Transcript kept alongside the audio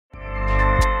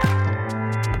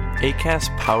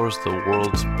Acast powers the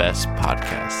world's best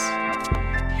podcasts.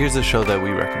 Here's a show that we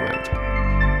recommend.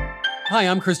 Hi,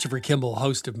 I'm Christopher Kimball,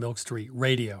 host of Milk Street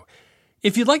Radio.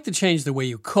 If you'd like to change the way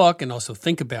you cook and also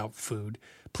think about food,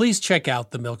 please check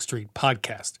out the Milk Street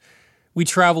podcast. We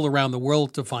travel around the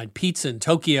world to find pizza in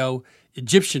Tokyo,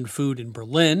 Egyptian food in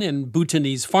Berlin, and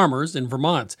Bhutanese farmers in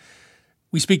Vermont.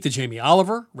 We speak to Jamie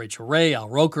Oliver, Rachel Ray, Al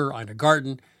Roker, Ina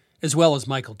Garten, as well as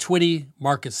Michael Twitty,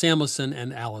 Marcus Samuelson,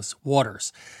 and Alice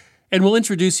Waters. And we'll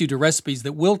introduce you to recipes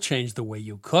that will change the way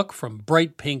you cook, from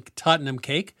bright pink Tottenham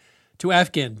cake to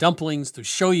Afghan dumplings to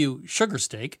shoyu sugar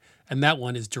steak, and that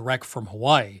one is direct from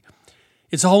Hawaii.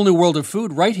 It's a whole new world of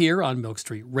food right here on Milk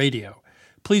Street Radio.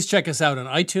 Please check us out on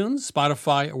iTunes,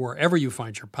 Spotify, or wherever you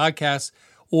find your podcasts,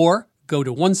 or go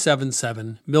to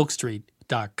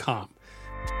 177milkstreet.com.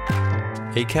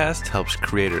 Acast helps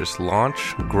creators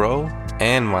launch, grow,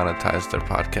 and monetize their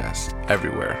podcasts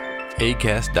everywhere.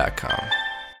 Acast.com.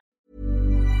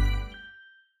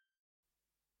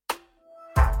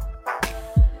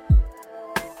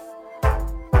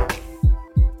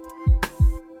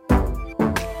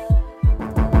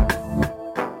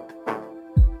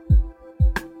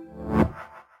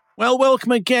 Well,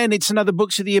 welcome again. It's another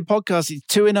Books of the Year podcast. It's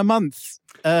 2 in a month.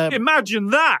 Imagine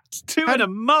that! Two in a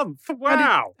month!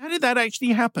 Wow! How did that actually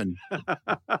happen?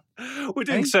 We're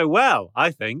doing so well, I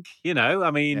think. You know,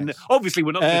 I mean, Yes. Obviously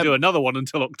we're not going to do another one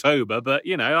until October, but,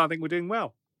 you know, I think we're doing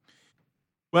well.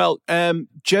 Well,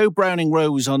 Joe Browning Rowe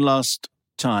was on last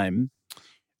time,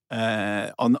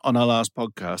 on our last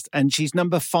podcast, and she's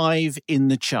number 5 in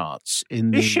the charts.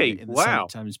 In Is she? In the Wow.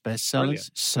 Times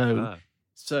bestsellers. Brilliant.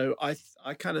 So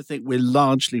I kind of think we're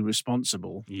largely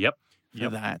responsible Yep.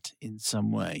 for that in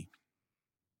some way.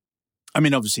 I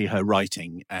mean, obviously her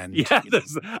writing and Yeah, there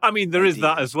is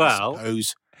that as well. I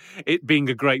suppose. It being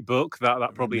a great book,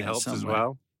 that probably Yeah, helps as somewhere.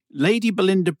 well. Lady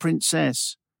Belinda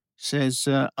Princess says,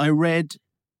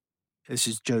 this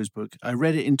is Joe's book, I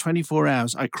read it in 24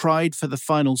 hours. I cried for the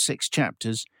final 6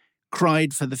 chapters,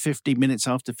 cried for the 50 minutes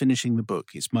after finishing the book.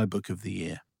 It's my book of the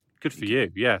year. Good for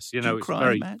you, yes. You know, it's cry,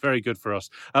 very, Matt? very good for us.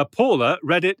 Paula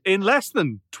read it in less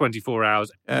than 24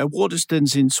 hours.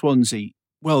 Waterstones in Swansea.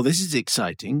 Well, this is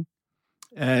exciting.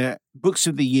 Books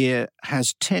of the Year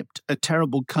has tipped A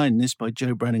Terrible Kindness by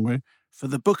Joe Browning Rowe for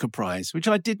the Booker Prize, which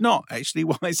I did not. Actually,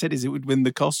 what I said is it would win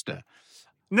the Costa.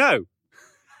 No.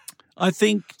 I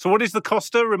think... So what is the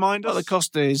Costa? Remind us. Well, the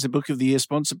Costa is the Book of the Year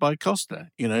sponsored by Costa,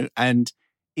 you know, and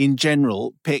in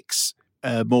general picks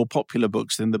more popular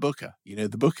books than the Booker. You know,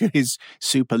 the Booker is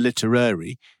super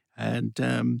literary, and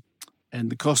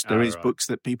the Costa is right. books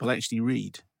that people actually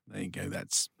read. There you go.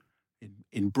 That's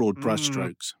in broad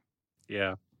brushstrokes.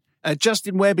 Yeah.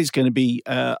 Justin Webb is going to be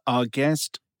our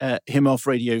guest. Him off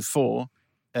Radio 4.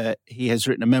 He has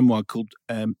written a memoir called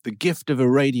The Gift of a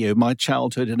Radio, My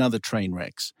Childhood and Other Train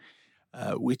Wrecks,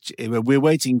 which we're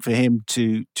waiting for him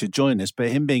to join us. But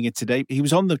him being he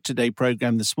was on the Today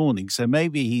program this morning, so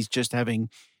maybe he's just having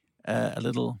a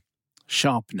little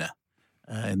sharpener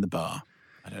in the bar.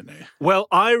 I don't know. Well,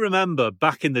 I remember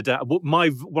back in the day,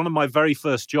 one of my very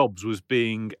first jobs was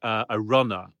being a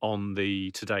runner on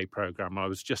the Today program. I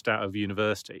was just out of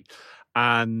university.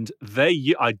 And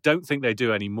I don't think they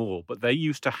do anymore, but they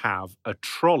used to have a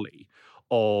trolley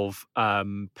of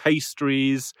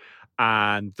pastries,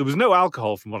 and there was no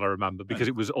alcohol from what I remember, because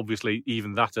it was obviously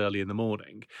even that early in the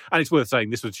morning. And it's worth saying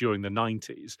this was during the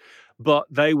 90s. But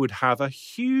they would have a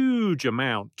huge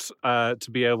amount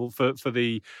to be able, for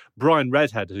the Brian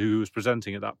Redhead, who was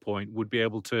presenting at that point, would be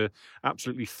able to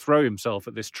absolutely throw himself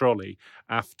at this trolley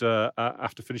after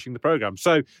finishing the programme.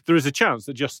 So there is a chance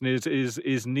that Justin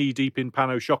is knee-deep in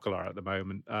pain au chocolat at the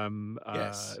moment.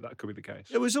 Yes. That could be the case.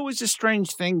 It was always a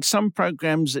strange thing. Some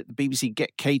programs at the BBC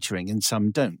get catering and some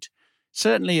don't.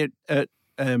 Certainly at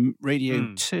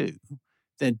Radio 2,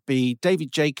 there'd be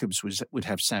David Jacobs would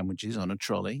have sandwiches on a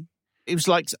trolley. It was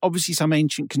like obviously some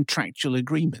ancient contractual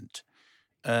agreement.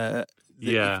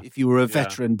 If you were a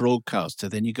veteran broadcaster,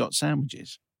 then you got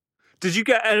sandwiches. Did you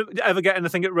ever get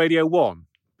anything at Radio 1?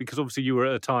 Because obviously you were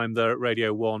at a time there at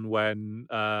Radio 1 when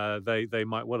they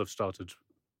might well have started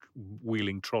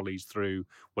wheeling trolleys through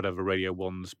whatever Radio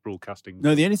 1's broadcasting.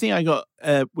 No, the only thing I got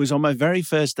was on my very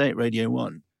first day at Radio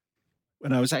 1,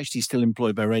 when I was actually still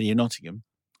employed by Radio Nottingham.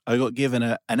 I got given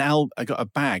I got a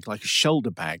bag, like a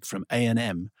shoulder bag from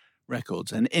A&M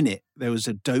Records, and in it there was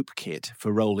a dope kit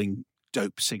for rolling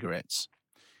dope cigarettes.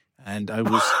 And I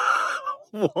was...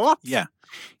 What? Yeah.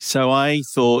 So I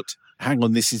thought, hang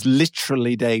on, this is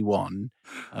literally day one.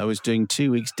 I was doing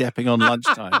 2 weeks depping on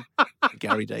lunchtime.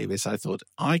 Gary Davis, I thought,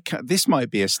 this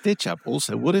might be a stitch-up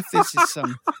also. What if this is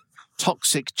some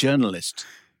toxic journalist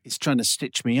is trying to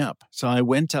stitch me up. So I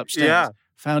went upstairs,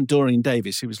 found Doreen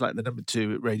Davis, who was like the number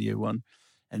 2 at Radio 1,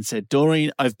 and said,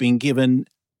 Doreen, I've been given,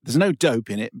 there's no dope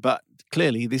in it, but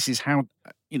clearly this is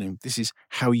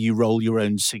how you roll your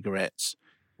own cigarettes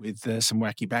with some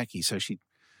wacky backy. So she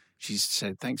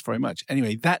said, thanks very much.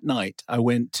 Anyway, that night I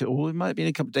went to, or it might have been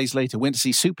a couple of days later, went to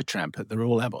see Supertramp at the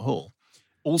Royal Albert Hall,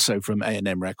 also from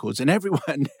A&M Records, and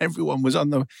everyone was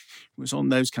on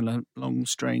those kind of long,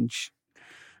 strange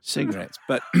cigarettes.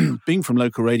 But being from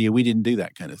local radio, we didn't do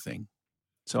that kind of thing.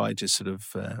 So I just sort of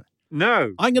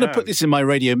I'm going to put this in my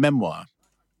radio memoir.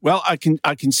 Well, I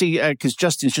can see because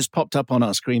Justin's just popped up on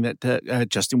our screen that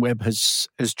Justin Webb has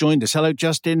joined us. Hello,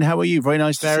 Justin. How are you? Very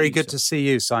nice. Very good to see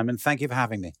you, Simon. Thank you for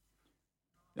having me.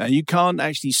 You can't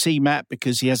actually see Matt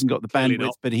because he hasn't got the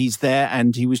bandwidth, but he's there,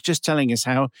 and he was just telling us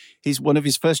how one of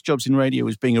his first jobs in radio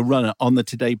was being a runner on the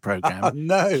Today programme. Oh,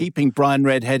 no. Keeping Brian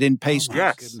Redhead in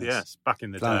pastries. Yes, back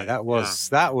in the day. That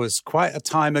was quite a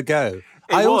time ago.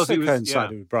 I also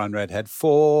coincided with Brian Redhead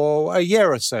for a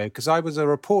year or so because I was a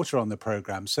reporter on the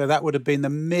programme, so that would have been the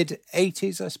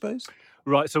mid-'80s, I suppose.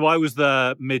 Right, so I was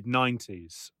there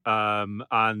mid-'90s,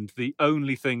 and the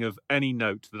only thing of any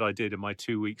note that I did in my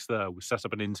 2 weeks there was set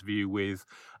up an interview with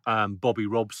Bobby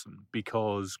Robson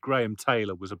because Graham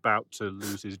Taylor was about to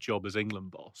lose his job as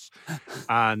England boss,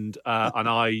 and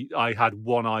I had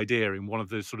one idea in one of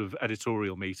the sort of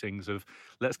editorial meetings of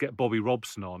let's get Bobby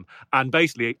Robson on, and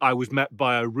basically I was met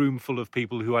by a room full of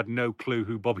people who had no clue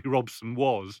who Bobby Robson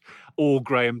was or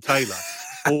Graham Taylor.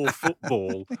 Or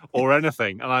football or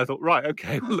anything. And I thought, right,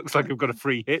 okay, well, looks like I've got a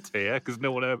free hit here because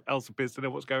no one else appears to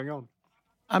know what's going on.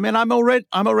 I mean, I'm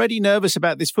already nervous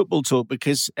about this football talk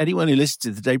because anyone who listens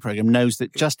to the Day programme knows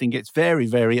that Justin gets very,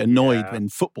 very annoyed when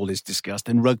football is discussed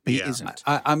and rugby isn't.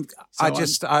 That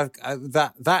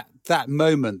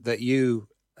moment that you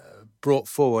brought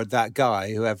forward, that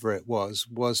guy, whoever it was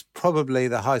probably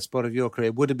the high spot of your career.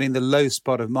 It would have been the low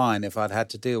spot of mine if I'd had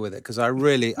to deal with it because I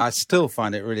still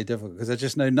find it really difficult because I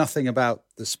just know nothing about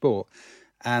the sport.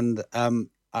 And I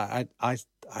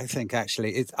think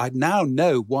actually I now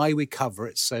know why we cover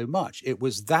it so much. It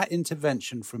was that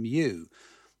intervention from you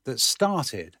that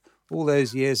started all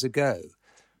those years ago.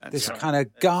 This kind of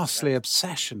ghastly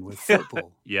obsession with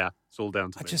football. Yeah, it's all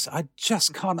down to me. I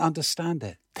just can't understand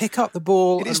it. Pick up the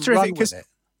ball and run with it.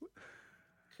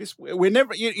 We're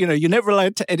never, you're never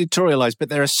allowed to editorialize, but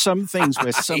there are some things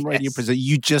where some radio presenters,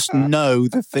 you just know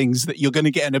the things that you're going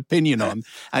to get an opinion on.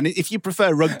 And if you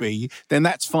prefer rugby, then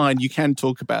that's fine. You can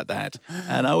talk about that.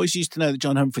 And I always used to know that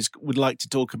John Humphreys would like to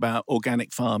talk about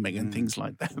organic farming and things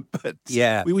like that. But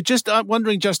we were just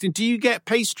wondering, Justin, do you get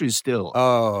pastries still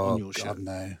on your show?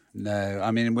 No.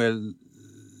 I mean, we're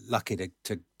lucky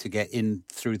to get in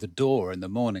through the door in the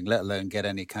morning, let alone get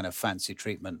any kind of fancy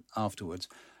treatment afterwards.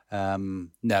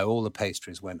 No, all the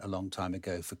pastries went a long time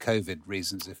ago for COVID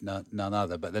reasons, if none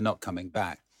other, but they're not coming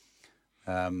back.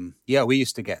 We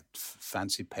used to get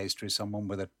fancy pastries. Someone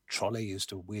with a trolley used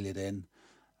to wheel it in,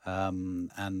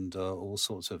 and all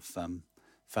sorts of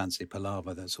fancy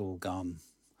palaver that's all gone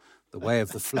the way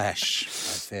of the flesh, I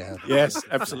fear. Yes,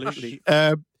 absolutely.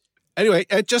 Anyway,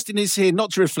 Justin is here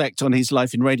not to reflect on his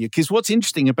life in radio, because what's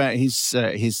interesting about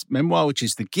his memoir, which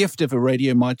is The Gift of a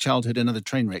Radio, My Childhood and Other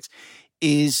Train Wrecks,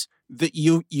 is that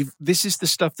this is the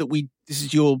stuff that this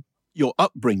is your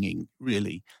upbringing,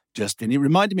 really, Justin. It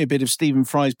reminded me a bit of Stephen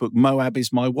Fry's book, Moab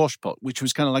is My Washpot, which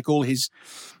was kind of like all his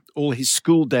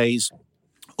school days,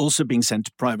 also being sent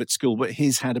to private school, but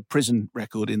his had a prison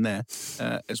record in there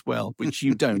as well, which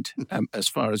you don't, as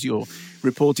far as you're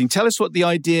reporting. Tell us what the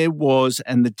idea was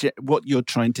and what you're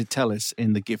trying to tell us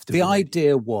in The Gift of the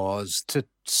idea was to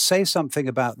say something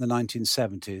about the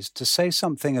 1970s, to say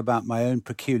something about my own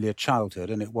peculiar childhood,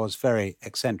 and it was very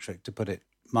eccentric, to put it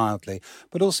mildly,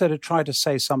 but also to try to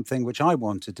say something which I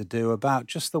wanted to do about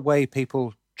just the way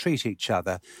people treat each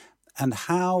other and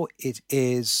how it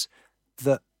is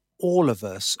that all of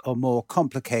us are more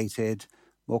complicated,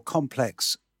 more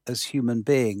complex as human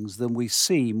beings than we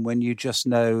seem when you just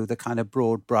know the kind of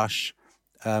broad brush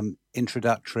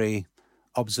introductory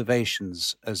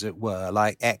observations, as it were,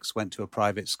 like X went to a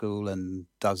private school and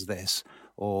does this,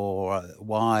 or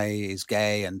Y is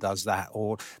gay and does that,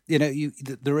 or,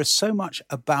 there is so much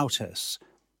about us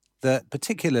that,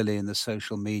 particularly in the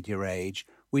social media age,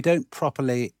 we don't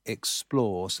properly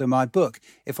explore. So my book,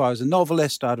 if I was a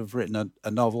novelist, I'd have written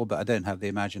a novel, but I don't have the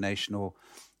imagination or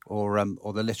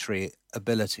the literary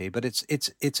ability. But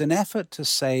it's an effort to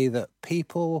say that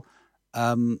people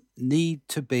need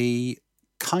to be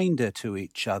kinder to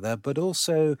each other, but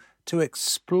also to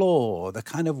explore the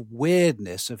kind of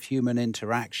weirdness of human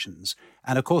interactions.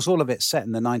 And of course, all of it set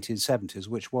in the 1970s,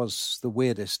 which was the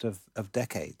weirdest of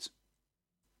decades.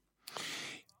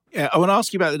 Yeah, I want to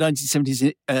ask you about the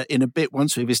 1970s in a bit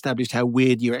once we've established how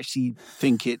weird you actually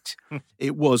think it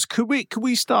was. Could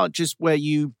we start just where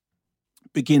you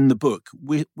begin the book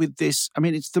with this? I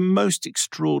mean, it's the most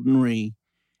extraordinary,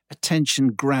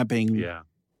 attention-grabbing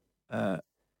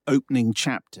opening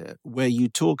chapter where you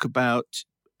talk about,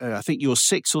 I think you're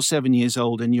 6 or 7 years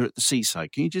old and you're at the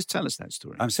seaside. Can you just tell us that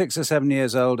story? I'm 6 or 7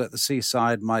 years old at the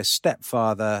seaside. My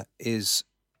stepfather is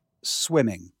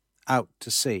swimming out to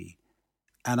sea.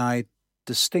 And I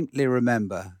distinctly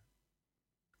remember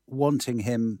wanting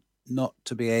him not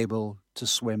to be able to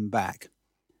swim back.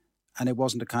 And it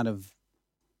wasn't a kind of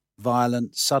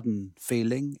violent, sudden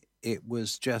feeling. It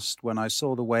was just when I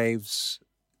saw the waves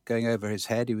going over his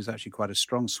head, he was actually quite a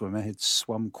strong swimmer. He'd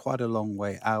swum quite a long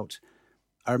way out.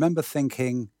 I remember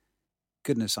thinking,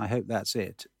 goodness, I hope that's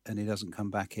it, and he doesn't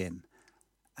come back in.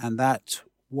 And that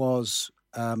was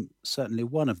certainly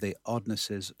one of the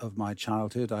oddnesses of my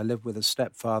childhood. I lived with a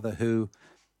stepfather who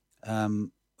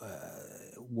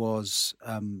was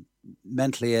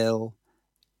mentally ill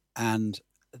and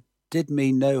did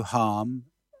me no harm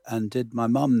and did my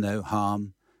mum no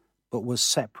harm, but was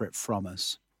separate from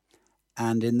us.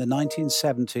 And in the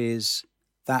 1970s,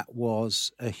 that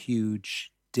was a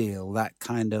huge deal, that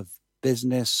kind of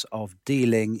business of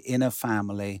dealing in a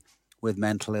family with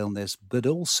mental illness, but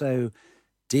also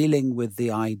dealing with the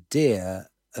idea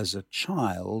as a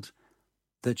child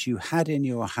that you had in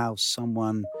your house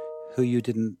someone who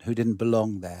didn't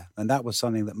belong there. And that was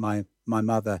something that my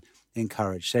mother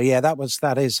encouraged. So yeah,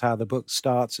 that is how the book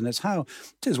starts, and it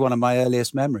is one of my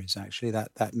earliest memories, actually,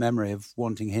 that memory of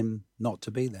wanting him not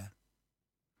to be there.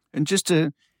 And just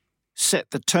to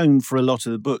set the tone for a lot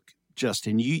of the book,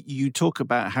 Justin, you talk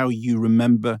about how you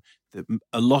remember that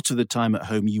a lot of the time at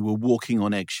home you were walking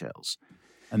on eggshells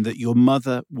and that your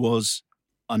mother was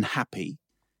unhappy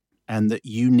and that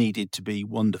you needed to be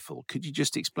wonderful. Could you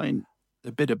just explain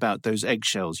a bit about those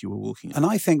eggshells you were walking on? And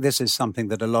I think this is something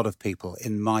that a lot of people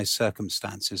in my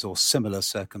circumstances or similar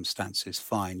circumstances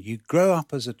find. You grow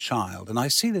up as a child, and I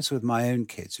see this with my own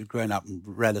kids who've grown up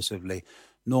relatively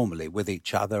normally with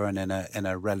each other and in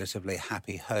a relatively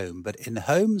happy home. But in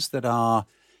homes that are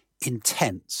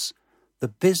intense, the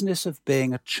business of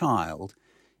being a child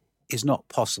is not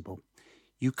possible.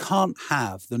 You can't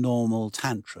have the normal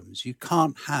tantrums. You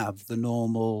can't have the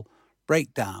normal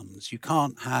breakdowns. You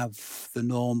can't have the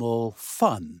normal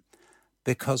fun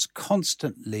because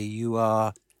constantly you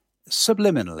are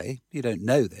subliminally, you don't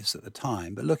know this at the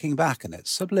time, but looking back on it,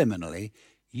 subliminally,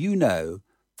 you know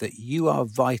that you are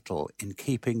vital in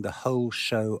keeping the whole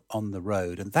show on the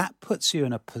road. And that puts you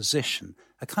in a position,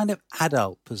 a kind of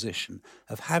adult position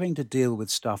of having to deal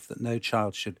with stuff that no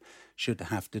child should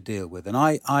have to deal with. And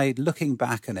I looking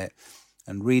back on it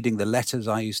and reading the letters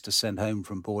I used to send home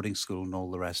from boarding school and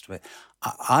all the rest of it,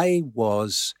 I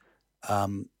was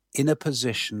in a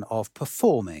position of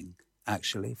performing,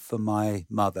 actually, for my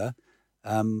mother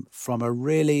from a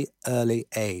really early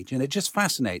age. And it just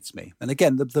fascinates me. And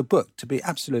again, the book, to be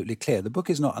absolutely clear, the book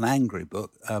is not an angry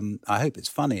book. I hope it's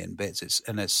funny in bits.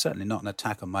 And it's certainly not an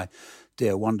attack on my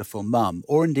dear, wonderful mum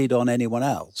or indeed on anyone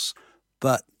else.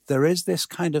 But there is this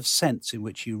kind of sense in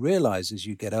which you realize as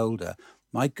you get older,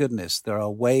 my goodness, there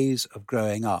are ways of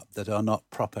growing up that are not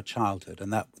proper childhood.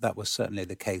 And that was certainly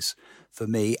the case for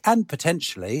me. And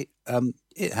potentially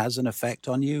it has an effect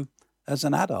on you as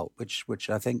an adult, which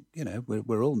I think,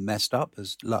 we're all messed up,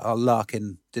 as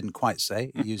Larkin didn't quite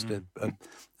say. He used a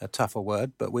tougher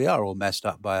word, but we are all messed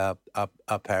up by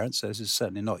our parents. So this is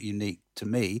certainly not unique to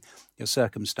me. Your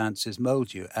circumstances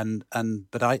mold you.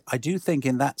 But I do think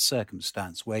in that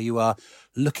circumstance where you are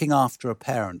looking after a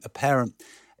parent's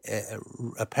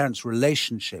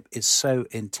relationship is so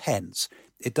intense,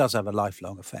 it does have a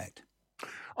lifelong effect.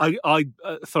 I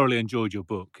thoroughly enjoyed your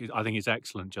book. I think it's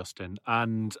excellent, Justin.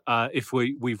 And if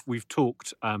we've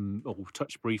talked or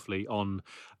touched briefly on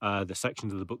the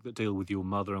sections of the book that deal with your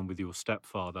mother and with your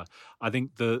stepfather, I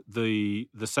think the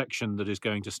section that is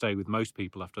going to stay with most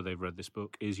people after they've read this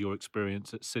book is your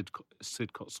experience at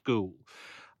Sidcott School.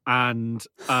 And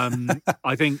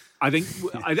I think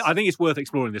it's worth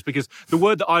exploring this because the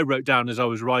word that I wrote down as I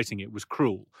was writing it was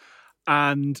cruel.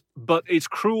 But it's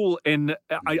cruel in,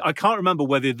 I can't remember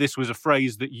whether this was a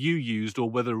phrase that you used or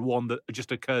whether one that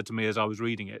just occurred to me as I was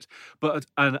reading it, but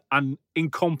an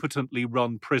incompetently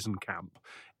run prison camp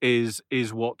is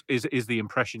the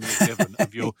impression you're given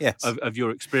of your yes. of your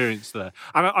experience there.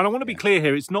 And I want to be clear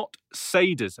here, it's not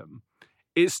sadism,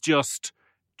 it's just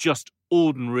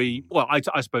ordinary, well,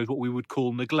 I suppose what we would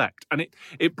call neglect. And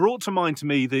it brought to mind to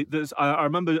me, I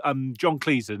remember John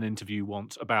Cleese did an interview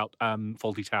once about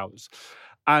Fawlty Towers.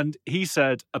 And he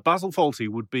said Basil Fawlty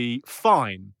would be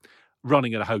fine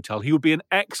running at a hotel. He would be an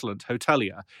excellent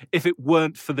hotelier if it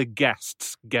weren't for the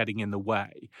guests getting in the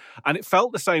way. And it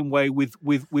felt the same way with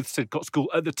Sidcott School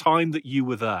at the time that you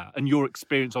were there and your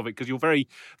experience of it, because you're very,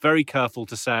 very careful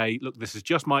to say, look, this is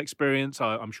just my experience.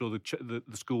 I'm sure the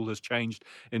school has changed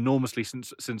enormously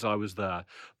since I was there.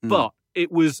 But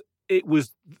it was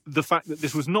the fact that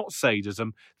this was not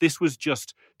sadism. This was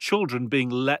just children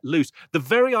being let loose. The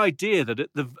very idea that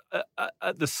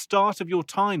at the start of your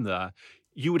time there,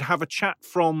 you would have a chat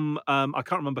from, I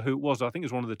can't remember who it was, I think it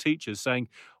was one of the teachers, saying,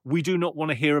 we do not want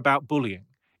to hear about bullying.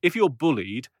 If you're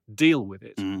bullied, deal with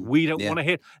it. We don't want to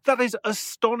hear. That is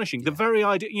astonishing. The very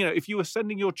idea, if you were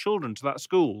sending your children to that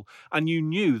school and you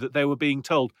knew that they were being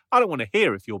told, I don't want to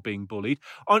hear if you're being bullied,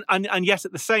 and yet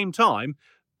at the same time,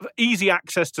 easy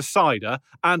access to cider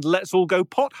and let's all go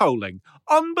potholing.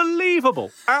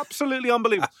 Unbelievable. Absolutely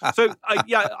unbelievable. So,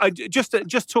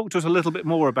 just talk to us a little bit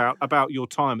more about your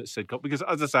time at Sidcott, because,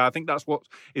 as I say, I think that's what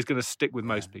is going to stick with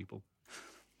most people.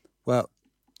 Well,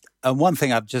 and one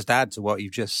thing I'd just add to what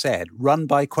you've just said, run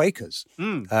by Quakers.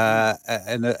 And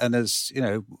as,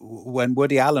 when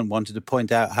Woody Allen wanted to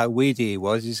point out how weedy he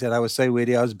was, he said, I was so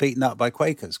weedy I was beaten up by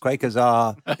Quakers. Quakers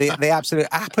are the absolute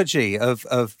apogee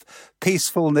of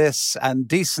peacefulness and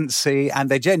decency, and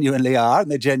they genuinely are,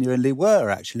 and they genuinely were,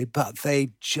 actually, but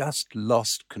they just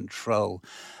lost control.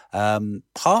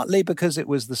 Partly because it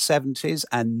was the 70s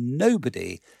and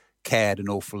nobody cared an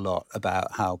awful lot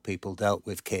about how people dealt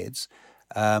with kids.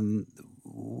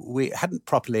 We hadn't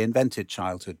properly invented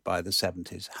childhood by the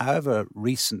 70s. However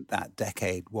recent that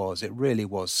decade was, it really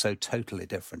was so totally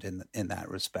different in that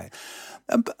respect.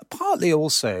 And partly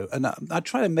also, and I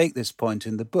try to make this point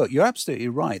in the book, you're absolutely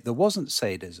right, there wasn't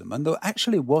sadism, and there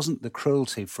actually wasn't the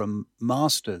cruelty from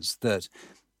masters that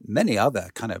many other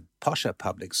kind of posher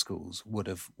public schools would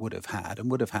have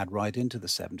had right into the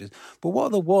 70s. But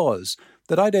what there was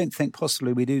that I don't think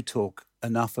possibly we do talk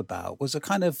enough about was a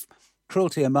kind of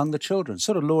cruelty among the children,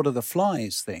 sort of Lord of the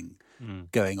Flies thing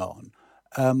going on,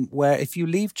 where if you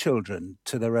leave children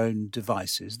to their own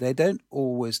devices, they don't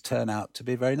always turn out to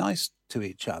be very nice to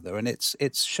each other, and it's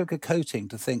sugarcoating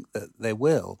to think that they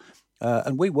will.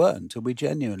 And we weren't, and we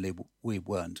genuinely we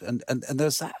weren't. And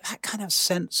there's that kind of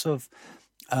sense of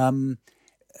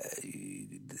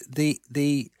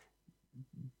the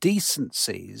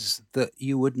decencies that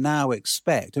you would now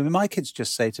expect. I mean, my kids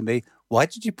just say to me, why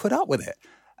did you put up with it?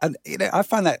 And I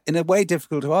find that in a way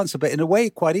difficult to answer, but in a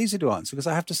way quite easy to answer, because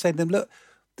I have to say to them, look,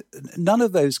 none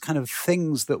of those kind of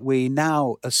things that we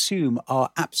now assume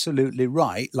are absolutely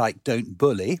right, like don't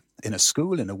bully in a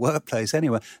school, in a workplace,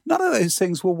 anywhere, none of those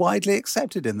things were widely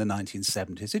accepted in the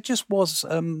 1970s. It just was,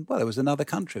 it was another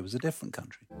country. It was a different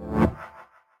country.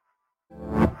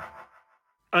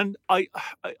 And I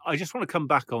just want to come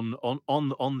back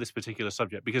on this particular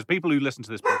subject, because people who listen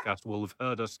to this podcast will have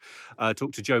heard us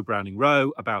talk to Joe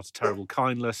Browning-Rowe about a terrible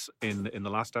kindness in the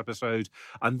last episode,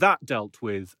 and that dealt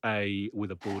with a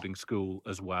boarding school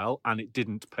as well, and it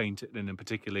didn't paint it in a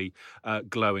particularly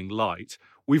glowing light.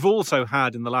 We've also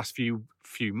had in the last few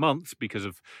months, because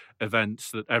of events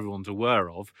that everyone's aware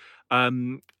of,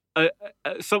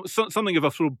 something of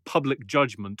a sort of public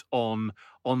judgment on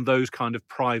those kind of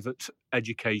private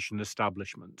education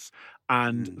establishments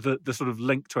and the sort of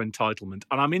link to entitlement.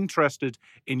 And I'm interested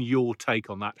in your take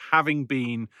on that, having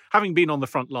been on the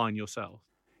front line yourself.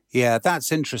 Yeah,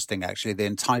 that's interesting, actually, the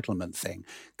entitlement thing,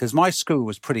 because my school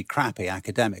was pretty crappy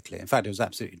academically. In fact, it was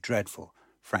absolutely dreadful,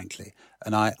 frankly.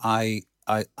 And I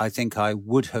think I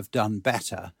would have done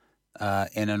better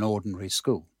in an ordinary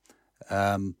school.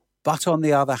 But on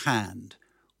the other hand,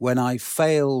 when I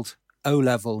failed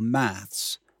O-level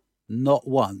maths, not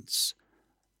once,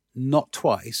 not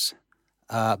twice,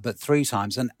 but 3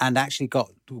 times, and actually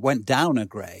went down a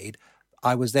grade,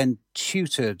 I was then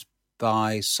tutored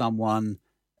by someone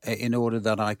in order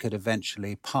that I could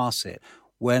eventually pass it,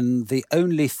 when the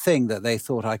only thing that they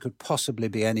thought I could possibly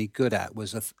be any good at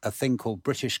was a thing called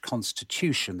British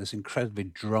Constitution, this incredibly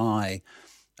dry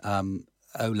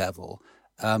O-level.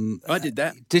 I did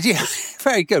that. Did you?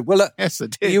 Very good. Well, look, yes, I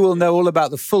did. You will know all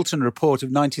about the Fulton Report of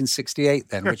 1968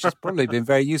 then, which has probably been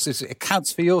very useful. It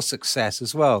counts for your success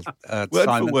as well, word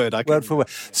Simon. for word. Word for word.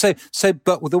 So,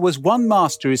 but there was one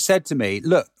master who said to me,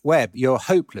 look, Webb, you're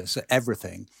hopeless at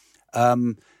everything.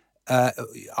 I'm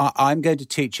going to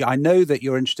teach you. I know that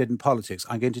you're interested in politics.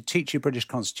 I'm going to teach you British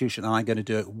Constitution, and I'm going to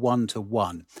do it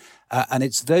 1-to-1. And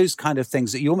it's those kind of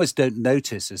things that you almost don't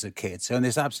notice as a kid. So in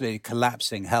this absolutely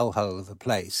collapsing hellhole of a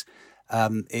place,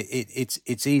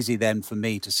 it's easy then for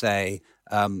me to say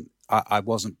I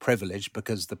wasn't privileged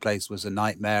because the place was a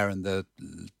nightmare and the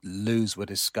loos were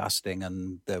disgusting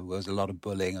and there was a lot of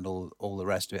bullying and all the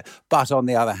rest of it. But on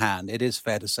the other hand, it is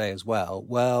fair to say as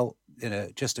well,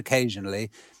 just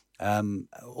occasionally,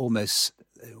 almost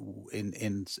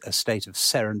in a state of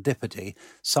serendipity,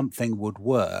 something would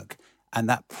work. And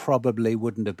that probably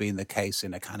wouldn't have been the case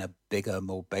in a kind of bigger,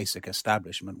 more basic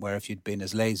establishment where if you'd been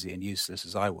as lazy and useless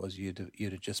as I was, you'd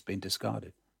have just been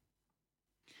discarded.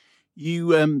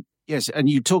 Yes, and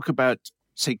you talk about,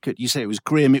 you say it was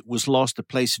grim, it was lost, a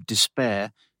place of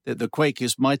despair, that the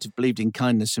Quakers might have believed in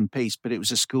kindness and peace, but it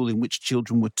was a school in which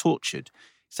children were tortured.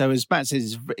 So as Matt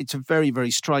says, it's a very,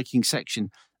 very striking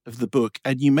section of the book,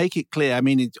 and you make it clear, I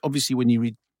mean, obviously when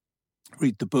you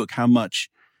read the book, how much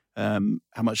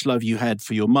love you had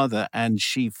for your mother and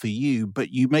she for you,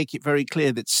 but you make it very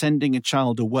clear that sending a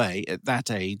child away at that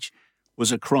age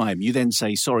was a crime. You then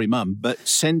say, sorry, Mum, but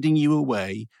sending you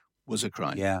away was a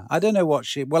crime. Yeah, I don't know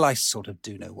I sort of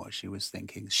do know what she was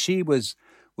thinking. She was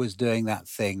doing that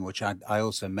thing, which I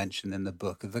also mentioned in the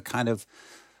book, of the kind of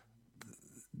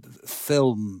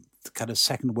film, the kind of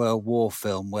Second World War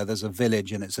film where there's a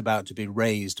village and it's about to be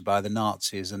razed by the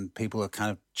Nazis and people are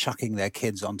kind of chucking their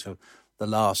kids onto the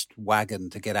last wagon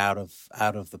to get out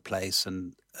of the place,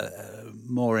 and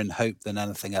more in hope than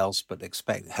anything else, but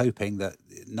hoping that,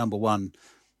 number one,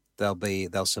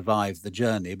 they'll survive the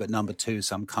journey, but number two,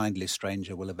 some kindly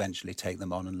stranger will eventually take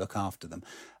them on and look after them.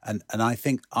 And I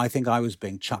think I was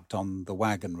being chucked on the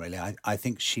wagon, really. I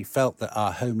think she felt that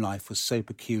our home life was so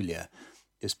peculiar,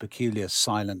 this peculiar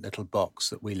silent little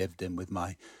box that we lived in with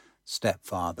my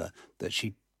stepfather, that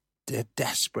she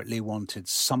desperately wanted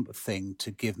something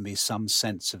to give me some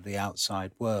sense of the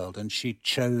outside world. And she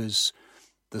chose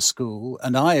the school.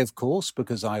 And I, of course,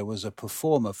 because I was a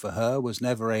performer for her, was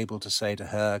never able to say to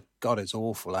her, God, it's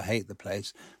awful, I hate the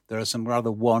place. There are some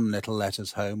rather wan little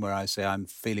letters home where I say, I'm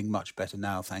feeling much better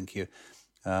now, thank you.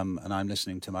 And I'm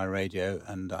listening to my radio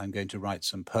and I'm going to write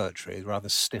some poetry, rather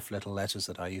stiff little letters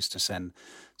that I used to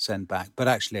send back. But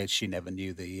actually, she never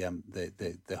knew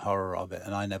the horror of it,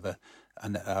 and I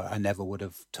never would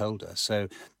have told her. So,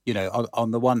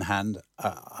 on the one hand,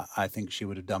 I think she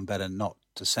would have done better not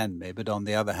to send me. But on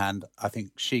the other hand, I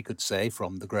think she could say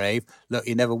from the grave, look,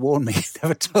 you never warned me, you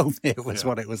never told me it was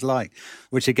what it was like.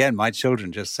 Which again, my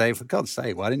children just say, for God's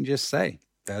sake, why didn't you just say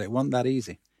that it wasn't that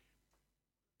easy?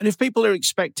 And if people are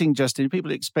expecting, Justin,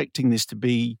 this to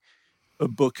be a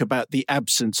book about the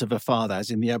absence of a father, as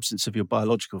in the absence of your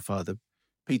biological father,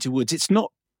 Peter Woods, it's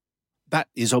not. That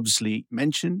is obviously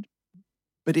mentioned,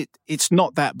 but it's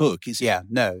not that book, is it? Yeah,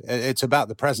 no, it's about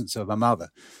the presence of a mother,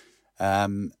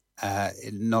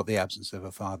 not the absence of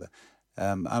a father.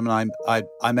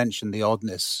 I mentioned the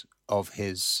oddness of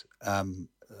his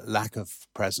lack of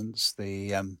presence.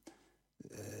 The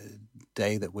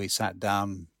day that we sat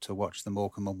down to watch the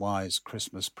Morecambe and Wise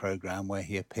Christmas programme, where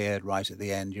he appeared right at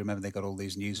the end. You remember they got all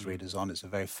these newsreaders on. It's a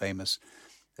very famous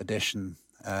edition.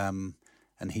 And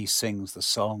he sings the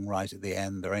song right at the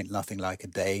end, There Ain't Nothing Like a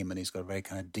Dame, and he's got a very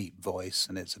kind of deep voice,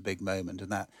 and it's a big moment.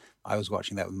 And that I was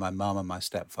watching that with my mum and my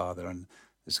stepfather, and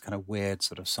there's a kind of weird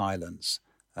sort of silence.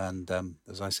 And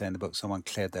as I say in the book, someone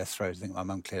cleared their throat. I think my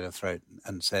mum cleared her throat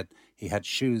and said he had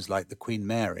shoes like the Queen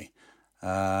Mary.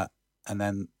 And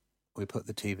then we put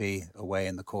the TV away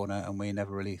in the corner, and we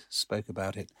never really spoke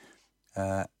about it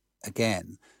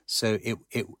again. So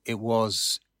it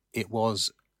was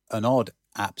an odd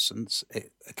absence.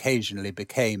 It occasionally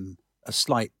became a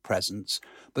slight presence,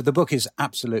 but the book is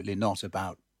absolutely not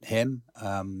about him.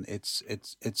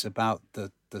 It's about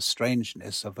the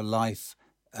strangeness of a life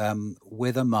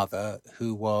with a mother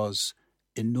who was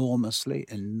enormously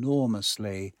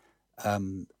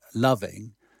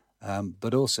loving,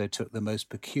 but also took the most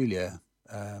peculiar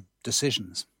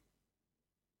decisions.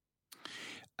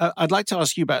 I'd like to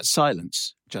ask you about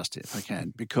silence, Justin, if I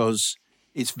can, because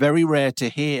it's very rare to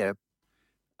hear,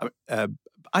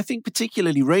 I think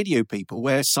particularly radio people,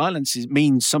 where silence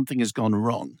means something has gone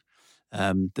wrong.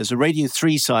 There's a Radio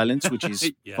 3 silence, which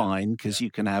is fine because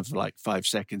you can have like 5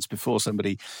 seconds before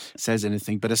somebody says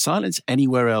anything. But a silence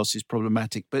anywhere else is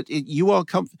problematic. But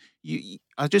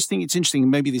I just think it's interesting.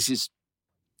 Maybe this is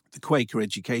the Quaker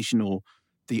education or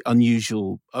the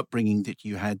unusual upbringing that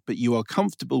you had, but you are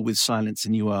comfortable with silence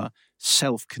and you are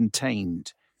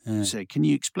self-contained. So can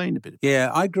you explain a bit? Yeah,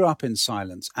 I grew up in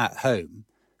silence at home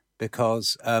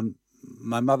because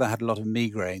my mother had a lot of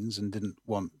migraines and didn't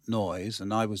want noise,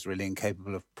 and I was really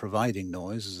incapable of providing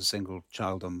noise as a single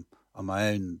child on my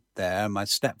own there. My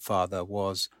stepfather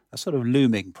was a sort of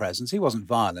looming presence. He wasn't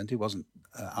violent, he wasn't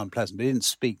unpleasant, but he didn't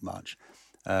speak much.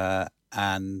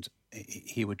 And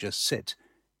he would just sit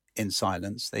in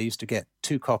silence. They used to get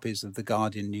 2 copies of the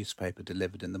Guardian newspaper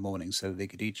delivered in the morning, so they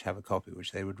could each have a copy,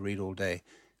 which they would read all day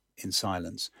in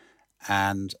silence.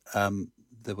 And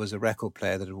there was a record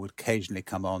player that would occasionally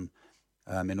come on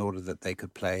in order that they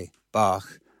could play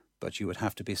Bach, but you would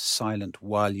have to be silent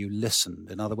while you listened.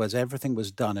 In other words, everything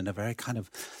was done in a very kind of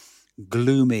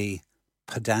gloomy,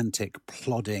 pedantic,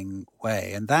 plodding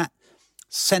way. And that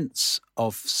sense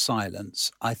of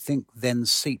silence, I think, then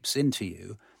seeps into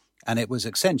you. And it was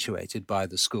accentuated by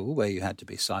the school, where you had to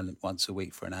be silent once a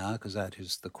week for an hour, because that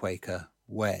is the Quaker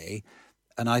way.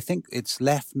 And I think it's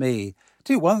left me,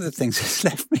 one of the things it's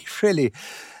left me really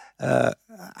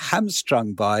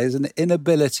hamstrung by is an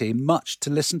inability much to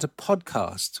listen to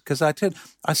podcasts, because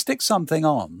I stick something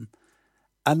on,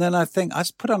 and then I think, I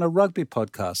put on a rugby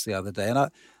podcast the other day,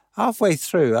 and halfway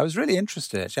through, I was really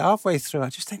interested actually. Halfway through, I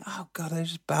just think, oh God, they're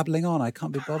just babbling on. I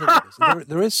can't be bothered with this.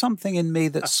 There is something in me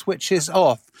that switches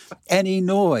off any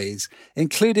noise,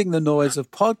 including the noise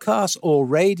of podcasts or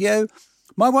radio.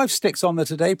 My wife sticks on the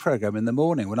Today program in the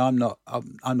morning when I'm not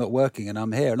working and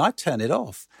I'm here, and I turn it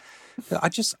off. I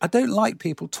don't like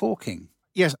people talking.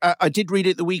 Yes, I did read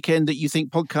at the weekend that you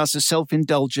think podcasts are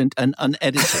self-indulgent and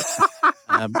unedited.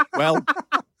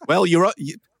 You're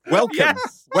welcome.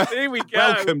 Yes, here we go.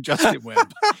 Welcome, Justin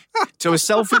Webb, to a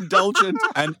self-indulgent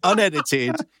and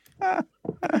unedited.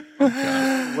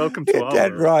 Welcome to our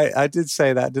Dead world. right. I did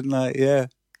say that, didn't I?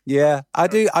 Yeah. I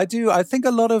do. I think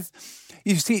a lot of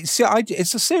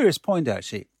it's a serious point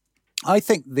actually. I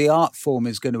think the art form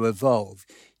is going to evolve.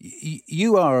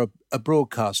 You are a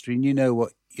broadcaster and you know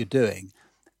what you're doing.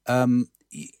 A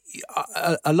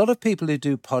lot of people who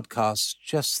do podcasts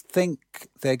just think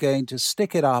they're going to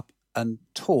stick it up and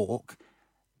talk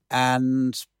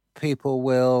and people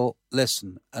will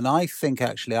listen. And I think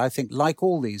like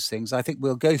all these things, I think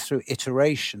we'll go through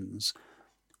iterations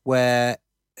where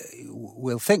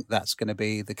we'll think that's going to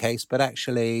be the case, but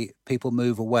actually people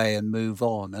move away and move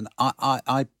on. And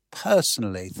I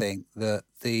personally think that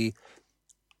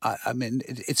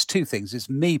it's 2 things. It's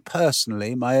me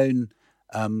personally, my own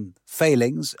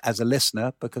failings as a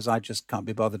listener, because I just can't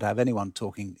be bothered to have anyone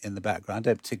talking in the background.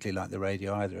 I don't particularly like the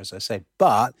radio either, as I say.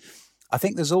 But I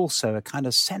think there's also a kind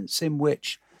of sense in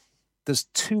which there's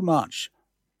too much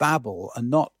babble and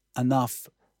not enough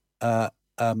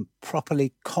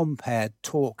properly compared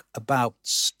talk about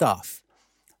stuff.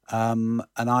 And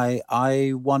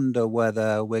I wonder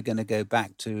whether we're going to go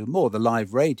back to more the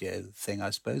live radio thing, I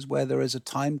suppose, where there is a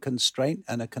time constraint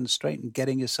and a constraint in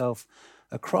getting yourself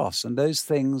across. And those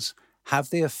things have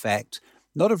the effect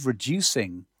not of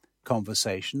reducing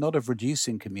conversation, not of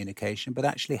reducing communication, but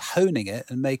actually honing it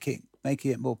and making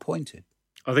it more pointed.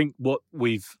 I think what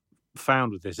we've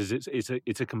found with this is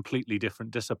it's a completely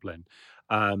different discipline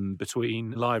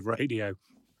between live radio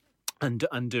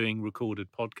and doing recorded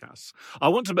podcasts.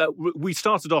 We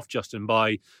started off, Justin,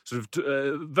 by sort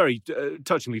of very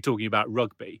touchingly talking about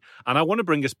rugby, and I want to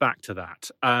bring us back to that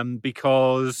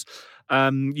because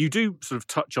you do sort of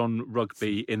touch on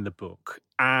rugby in the book.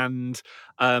 And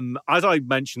as I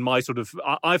mentioned,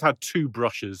 I've had 2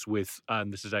 brushes with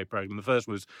the Today programme. The first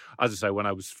was, as I say, when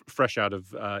I was fresh out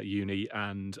of uni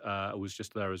and I was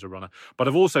just there as a runner. But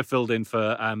I've also filled in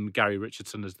for Gary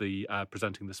Richardson as the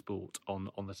presenting the sport on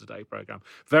the Today programme,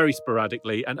 very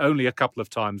sporadically and only a couple of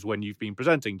times when you've been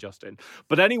presenting, Justin.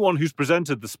 But anyone who's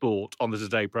presented the sport on the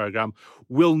Today programme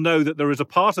will know that there is a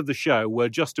part of the show where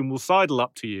Justin will sidle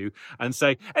up to you and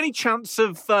say, "Any chance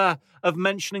of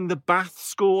mentioning the Bath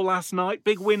score last night?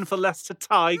 Big win for Leicester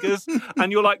Tigers."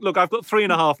 And you're like, "Look, I've got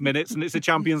 3.5 minutes and it's a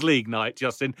Champions League night,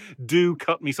 Justin. Do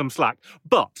cut me some slack."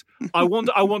 But I want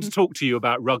to talk to you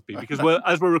about rugby because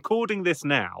as we're recording this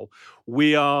now,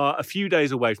 we are a few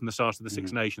days away from the start of the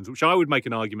Six Nations, which I would make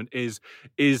an argument is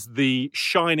the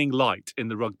shining light in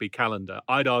the rugby calendar.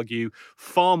 I'd argue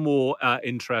far more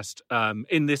interest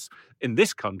in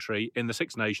this country, in the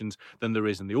Six Nations, than there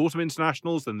is in the Autumn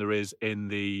Internationals, than there is in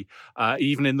the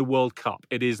even in the World Cup.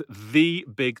 It is the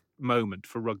big moment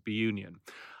for rugby union.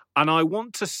 And I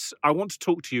want to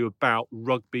talk to you about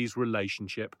rugby's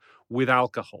relationship with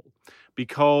alcohol,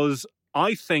 because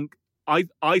I think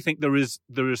there is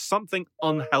something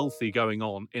unhealthy going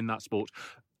on in that sport.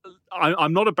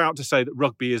 I'm not about to say that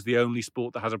rugby is the only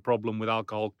sport that has a problem with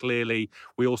alcohol. Clearly,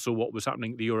 we all saw what was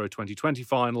happening at the Euro 2020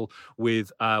 final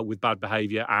with bad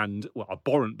behaviour and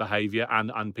abhorrent behaviour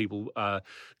and people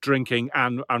drinking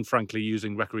and frankly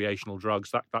using recreational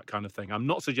drugs, that kind of thing. I'm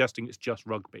not suggesting it's just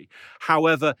rugby.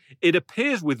 However, it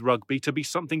appears with rugby to be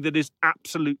something that is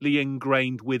absolutely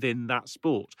ingrained within that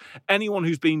sport. Anyone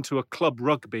who's been to a club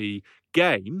rugby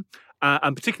game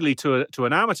and particularly to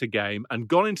an amateur game, and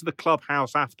gone into the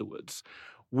clubhouse afterwards,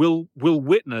 will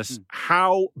witness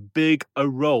how big a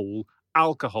role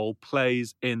alcohol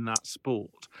plays in that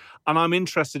sport. And I'm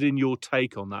interested in your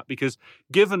take on that, because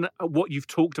given what you've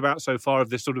talked about so far of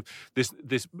this sort of this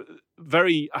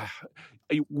very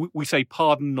we say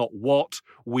pardon not what,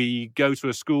 we go to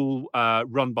a school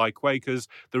run by Quakers,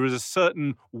 there is a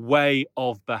certain way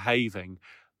of behaving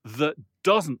that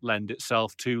doesn't lend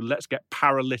itself to let's get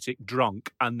paralytic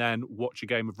drunk and then watch a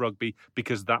game of rugby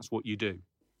because that's what you do.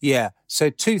 Yeah.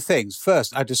 So two things.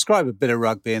 First, I describe a bit of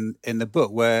rugby in the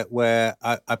book where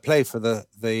I play for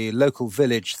the local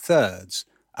village thirds.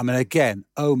 I mean, again,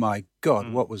 oh my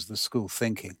God, what was the school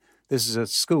thinking? This is a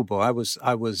schoolboy.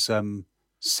 I was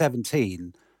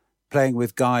 17, playing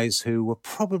with guys who were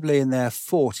probably in their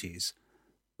 40s,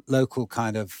 local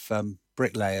kind of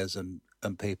bricklayers and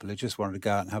people who just wanted to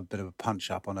go out and have a bit of a punch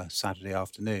up on a Saturday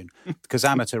afternoon, because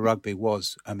amateur rugby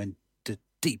was, I mean,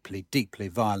 deeply, deeply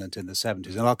violent in the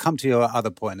 70s. And I'll come to your other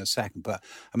point in a second. But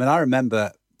I mean, I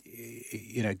remember,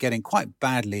 getting quite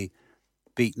badly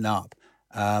beaten up,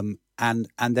 and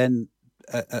then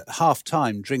at half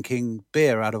time drinking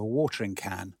beer out of a watering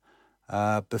can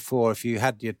before, if you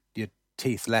had your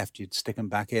teeth left, you'd stick them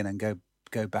back in and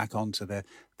go back onto the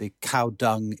cow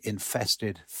dung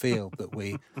infested field that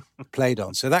we played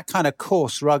on. So that kind of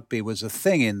coarse rugby was a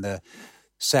thing in the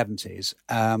 70s,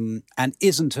 and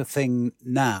isn't a thing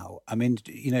now. I mean,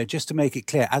 just to make it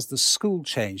clear, as the school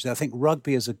changed, I think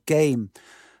rugby as a game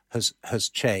has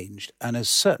changed and has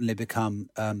certainly become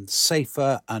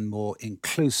safer and more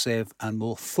inclusive and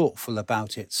more thoughtful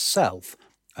about itself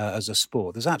as a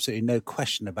sport. There's absolutely no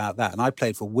question about that. And I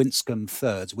played for Winscombe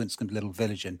Thirds, Winscombe little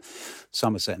village in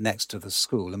Somerset next to the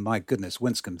school. And my goodness,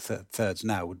 Winscombe Thirds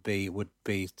now would be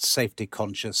safety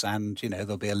conscious, and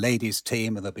there'll be a ladies'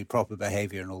 team and there'll be proper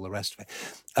behaviour and all the rest of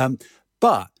it.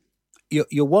 But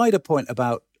your wider point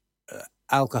about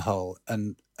alcohol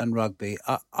and rugby,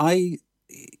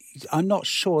 I'm not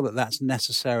sure that that's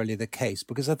necessarily the case,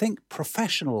 because I think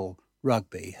professional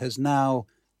rugby has now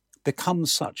become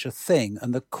such a thing,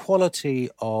 and the quality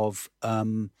of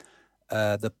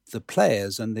the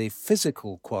players and the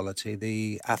physical quality,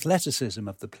 the athleticism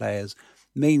of the players,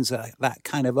 means that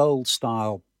kind of old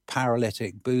style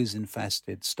paralytic, booze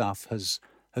infested stuff has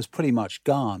pretty much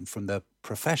gone from the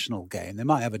professional game. They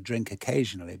might have a drink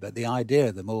occasionally, but the idea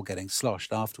of them all getting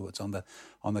sloshed afterwards on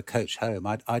the coach home,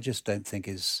 I just don't think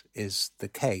is the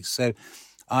case. So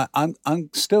I'm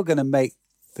still going to make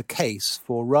the case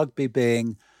for rugby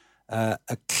being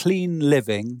a clean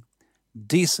living,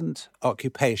 decent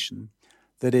occupation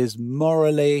that is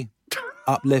morally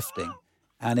uplifting.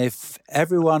 And if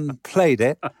everyone played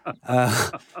it,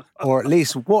 or at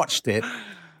least watched it,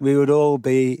 we would all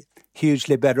be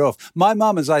hugely better off. My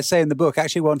mum, as I say in the book,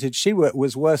 actually she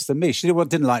was worse than me. She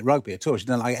didn't like rugby at all. She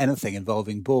didn't like anything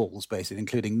involving balls, basically,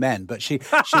 including men. But she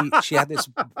had this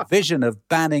vision of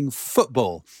banning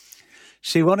football.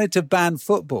 She wanted to ban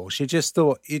football. She just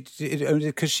thought,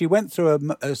 because she went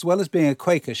through, as well as being a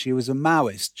Quaker, she was a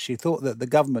Maoist. She thought that the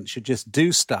government should just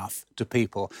do stuff to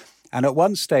people. And at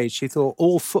one stage, she thought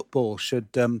all football should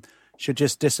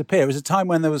just disappear. It was a time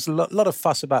when there was a lot of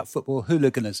fuss about football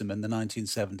hooliganism in the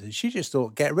 1970s. She just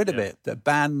thought, get rid of it,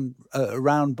 ban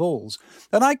round balls.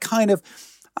 And I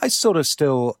sort of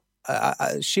still,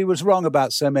 she was wrong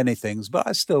about so many things, but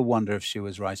I still wonder if she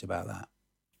was right about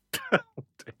that.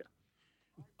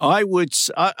 I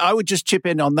would just chip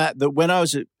in on that when I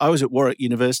was at Warwick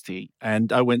University,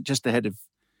 and I went just ahead of,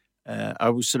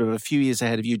 I was sort of a few years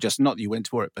ahead of you, just not that you went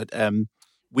to Warwick, but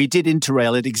we did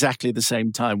interrail at exactly the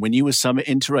same time. When you were summer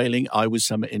interrailing, I was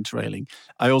summer interrailing.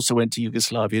 I also went to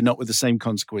Yugoslavia, not with the same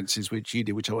consequences which you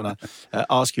did, which I want to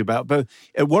ask you about. But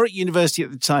at Warwick University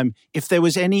at the time, if there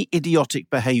was any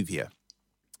idiotic behaviour,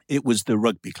 it was the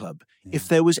rugby club. Yeah. If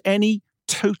there was any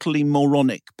totally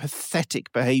moronic,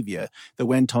 pathetic behaviour that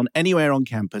went on anywhere on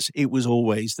campus, it was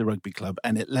always the rugby club,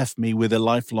 and it left me with a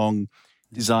lifelong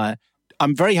desire.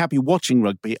 I'm very happy watching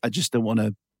rugby. I just don't want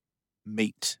to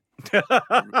meet the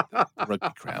rugby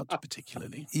crowd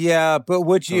particularly. Yeah, but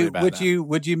would you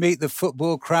meet the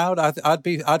football crowd?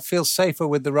 I'd feel safer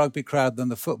with the rugby crowd than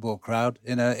the football crowd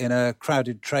in a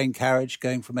crowded train carriage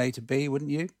going from A to B,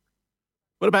 wouldn't you?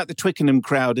 What about the Twickenham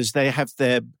crowd as they have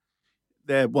their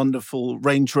wonderful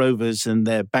Range Rovers and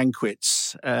their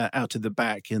banquets out of the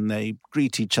back, and they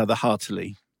greet each other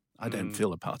heartily? I don't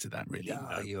feel a part of that, really.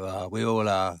 Yeah, you are. We all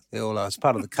are. It's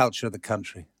part of the culture of the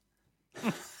country.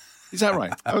 Is that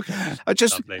right? Okay.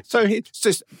 It's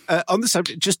just on the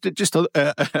subject, just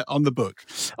on the book,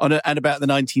 and about the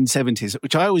 1970s,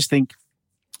 which I always think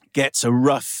gets a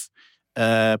rough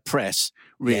press.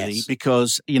 really, Yes.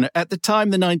 because, at the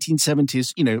time, the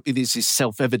 1970s, this is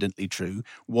self-evidently true,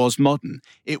 was modern.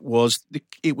 It was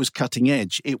cutting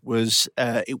edge. It was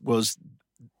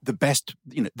the best,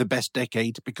 the best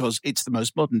decade because it's the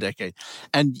most modern decade.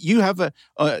 And you have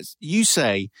you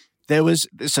say there was,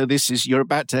 so you're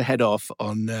about to head off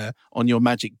on your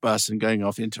magic bus and going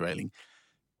off interrailing.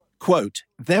 Quote,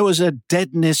 there was a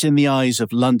deadness in the eyes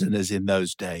of Londoners in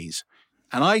those days.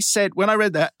 And I said, when I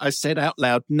read that, I said out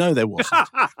loud, no, there wasn't.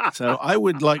 So I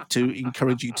would like to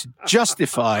encourage you to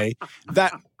justify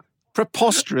that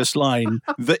preposterous line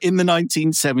that in the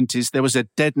 1970s there was a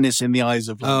deadness in the eyes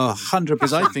of London. Oh, 100%.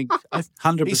 Because I think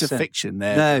 100%. piece of fiction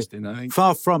there. No, Justin, I think.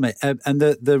 far from it. And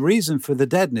the reason for the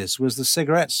deadness was the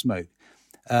cigarette smoke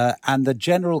and the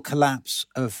general collapse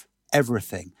of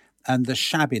everything and the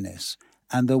shabbiness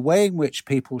and the way in which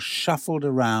people shuffled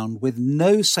around with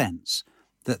no sense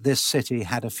that this city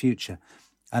had a future.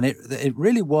 And it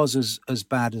really was as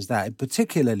bad as that.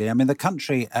 Particularly, I mean, the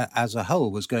country as a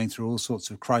whole was going through all sorts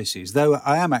of crises, though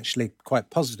I am actually quite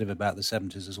positive about the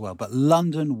 70s as well. But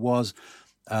London was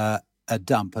a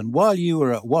dump. And while you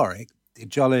were at Warwick,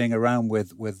 jollying around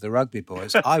with the rugby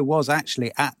boys, I was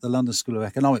actually at the London School of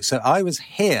Economics. So I was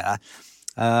here.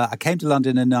 I came to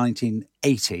London in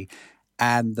 1980,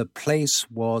 and the place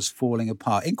was falling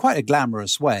apart in quite a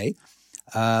glamorous way.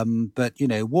 But,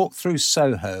 walk through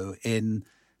Soho in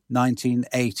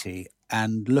 1980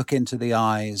 and look into the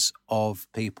eyes of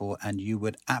people and you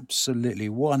would absolutely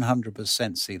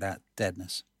 100% see that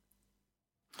deadness.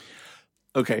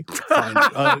 Okay,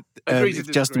 fine.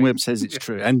 Justin Webb says it's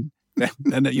true. And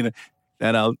then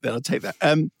I'll take that.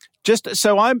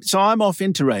 So I'm off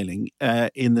interrailing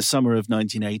in the summer of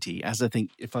 1980, as I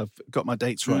think, if I've got my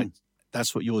dates right,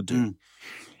 that's what you're doing.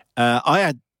 I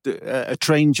had a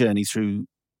train journey through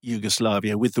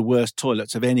Yugoslavia with the worst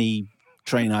toilets of any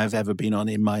train I've ever been on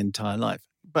in my entire life.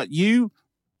 But you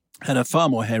had a far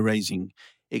more hair-raising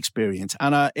experience.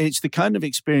 And it's the kind of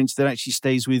experience that actually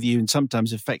stays with you and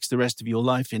sometimes affects the rest of your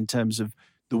life in terms of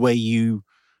the way you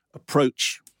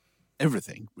approach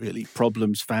everything, really,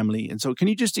 problems, family. And so can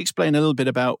you just explain a little bit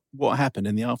about what happened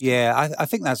in the aftermath? Yeah, I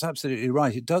think that's absolutely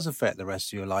right. It does affect the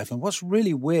rest of your life. And what's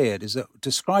really weird is that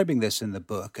describing this in the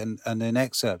book and in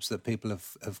excerpts that people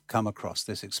have come across,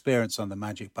 this experience on the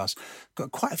Magic Bus,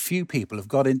 quite a few people have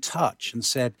got in touch and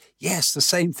said, yes, the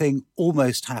same thing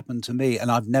almost happened to me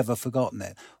and I've never forgotten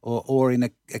it. Or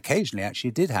occasionally actually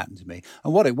did happen to me.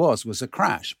 And what it was a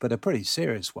crash, but a pretty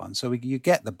serious one. So you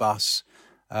get the bus,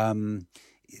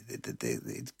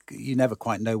 you never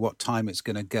quite know what time it's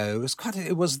going to go.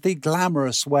 It was the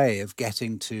glamorous way of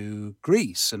getting to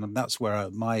Greece, and that's where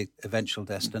my eventual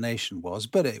destination was.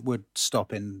 But it would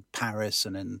stop in Paris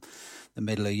and in the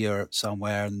middle of Europe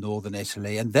somewhere, in northern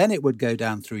Italy, and then it would go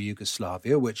down through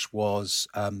Yugoslavia, which was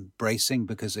bracing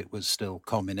because it was still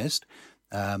communist,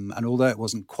 and although it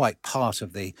wasn't quite part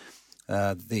of the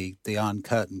Iron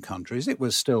Curtain countries, it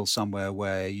was still somewhere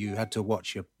where you had to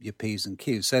watch your P's and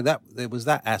Q's. So that there was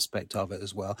that aspect of it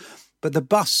as well. But the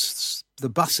buses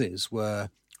were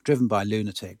driven by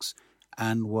lunatics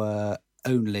and were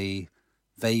only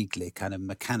vaguely kind of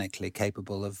mechanically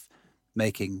capable of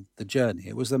making the journey.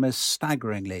 It was the most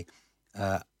staggeringly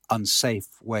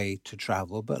unsafe way to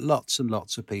travel, but lots and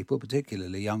lots of people,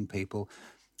 particularly young people,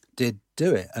 did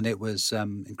do it. And it was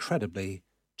incredibly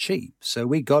cheap. So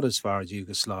we got as far as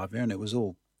Yugoslavia and it was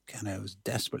all, it was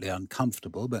desperately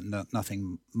uncomfortable, but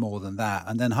nothing more than that.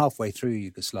 And then halfway through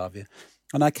Yugoslavia,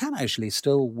 and I can actually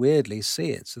still weirdly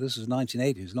see it. So this was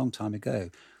 1980, it was a long time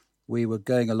ago. We were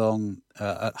going along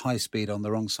at high speed on the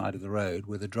wrong side of the road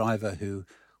with a driver who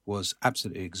was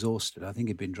absolutely exhausted. I think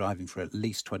he'd been driving for at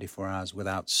least 24 hours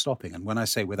without stopping. And when I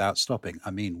say without stopping, I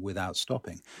mean without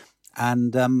stopping.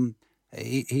 And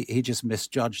he just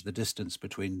misjudged the distance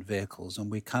between vehicles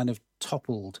and we kind of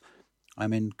toppled,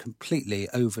 completely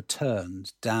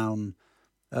overturned down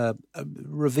a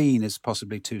ravine is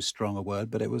possibly too strong a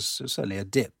word, but it was certainly a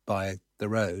dip by the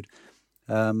road.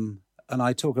 And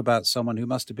I talk about someone who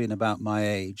must have been about my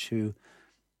age who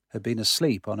had been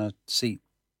asleep on a seat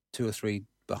 2 or 3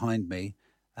 behind me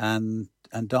and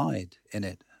died in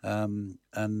it.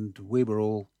 And we were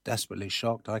all desperately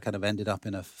shocked. I kind of ended up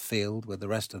in a field with the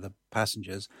rest of the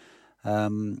passengers.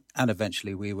 And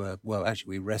eventually we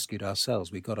rescued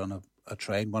ourselves. We got on a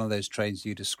train, one of those trains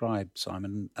you described,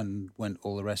 Simon, and went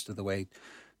all the rest of the way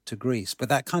to Greece. But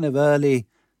that kind of early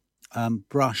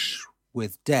brush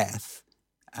with death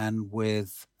and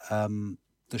with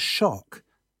the shock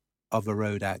of a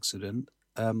road accident,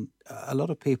 a lot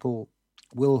of people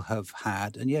will have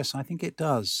had, and yes, I think it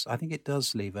does. I think it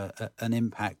does leave an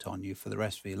impact on you for the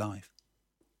rest of your life.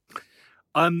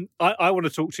 I want to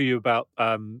talk to you about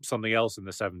something else in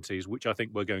the 70s, which I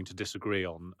think we're going to disagree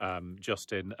on,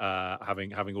 Justin,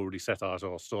 having already set out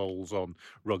our stalls on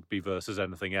rugby versus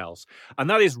anything else. And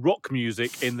that is rock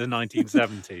music in the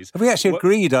 1970s. Have we actually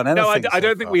agreed on anything? No, I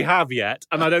don't think we have yet.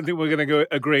 And I don't think we're going to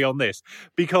agree on this.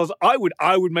 Because I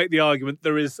would make the argument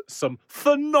there is some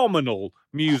phenomenal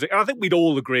music. And I think we'd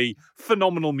all agree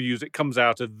phenomenal music comes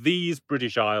out of these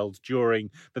British Isles during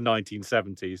the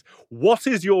 1970s. What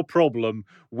is your problem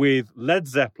with Led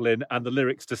Zeppelin and the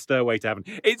lyrics to Stairway to Heaven?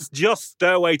 It's just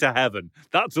Stairway to Heaven.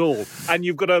 That's all. And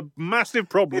you've got a massive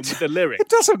problem with the lyrics. It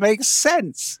doesn't make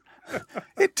sense.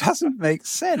 It doesn't make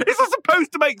sense. It's not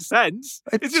supposed to make sense.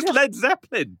 It's just Led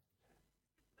Zeppelin.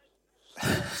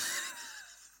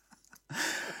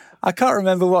 I can't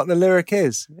remember what the lyric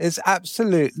is. It's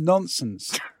absolute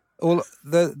nonsense.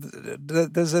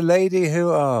 There's a lady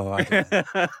who, I don't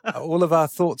know. All of our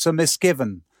thoughts are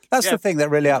misgiven. That's the thing that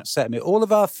really upset me. All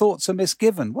of our thoughts are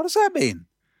misgiven. What does that mean?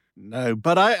 No,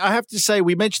 but I have to say,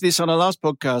 we mentioned this on our last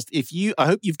podcast. I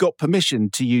hope you've got permission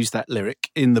to use that lyric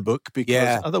in the book,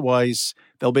 because otherwise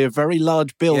there'll be a very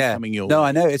large bill coming your way. No,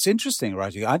 I know. It's interesting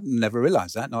writing. I'd never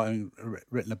realised that, not having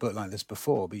written a book like this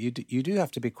before. But you do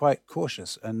have to be quite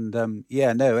cautious. And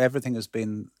everything has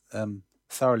been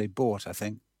thoroughly bought, I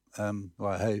think. Well,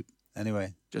 I hope.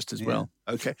 Anyway. Just as well.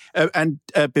 Okay.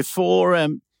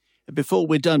 Before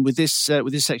we're done with this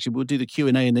section, we'll do the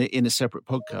Q&A in a separate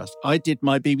podcast. I did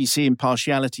my BBC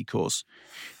impartiality course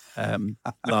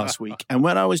last week. And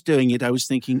when I was doing it, I was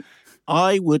thinking,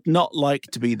 I would not like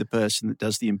to be the person that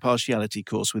does the impartiality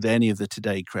course with any of the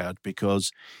Today crowd,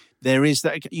 because there is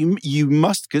that. You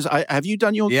must, because have you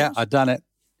done your course? Yeah, I've done it.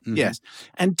 Mm-hmm. Yes.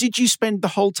 And did you spend the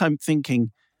whole time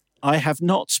thinking, I have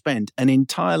not spent an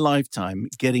entire lifetime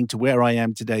getting to where I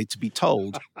am today to be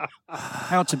told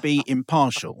how to be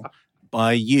impartial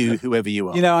by you, whoever you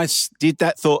are? Did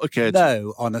that thought occur to you?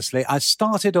 No, honestly. I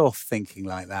started off thinking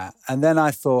like that. And then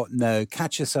I thought, no,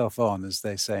 catch yourself on, as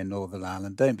they say in Northern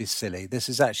Ireland. Don't be silly. This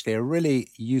is actually a really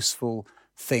useful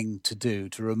thing to do,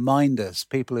 to remind us,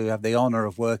 people who have the honour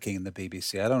of working in the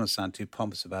BBC. I don't want to sound too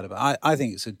pompous about it, but I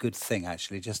think it's a good thing,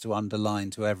 actually, just to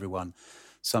underline to everyone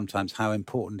sometimes how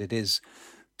important it is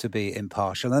to be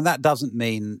impartial. And that doesn't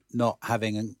mean not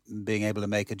being able to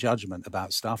make a judgment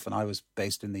about stuff. And I was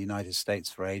based in the United States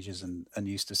for ages and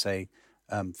used to say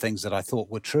things that I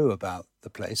thought were true about the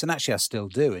place. And actually I still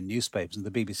do in newspapers, and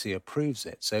the BBC approves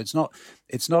it. So it's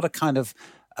not a kind of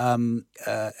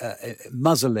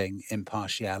muzzling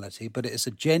impartiality, but it's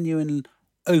a genuine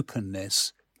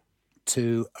openness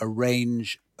to a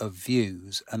range of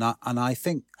views. And I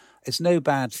think it's no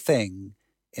bad thing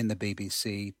in the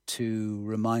BBC to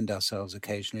remind ourselves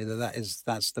occasionally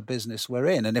that's the business we're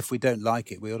in. And if we don't like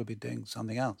it, we ought to be doing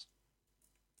something else.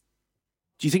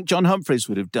 Do you think John Humphreys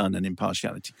would have done an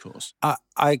impartiality course?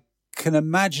 I can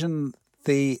imagine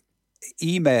the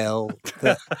email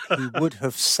that he would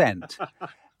have sent.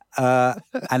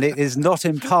 And it is not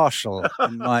impartial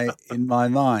in my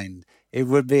mind. It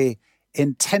would be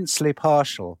intensely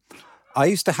partial. I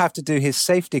used to have to do his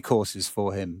safety courses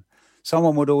for him.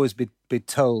 Someone would always be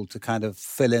told to kind of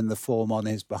fill in the form on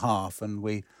his behalf, and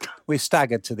we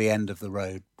staggered to the end of the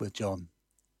road with John.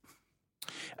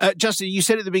 Justin, you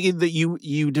said at the beginning that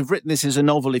you'd have written this as a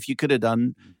novel if you could have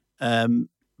done,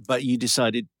 but you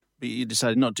decided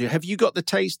not to. Have you got the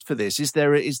taste for this? Is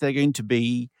there going to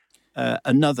be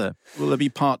another? Will there be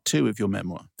part 2 of your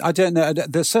memoir? I don't know.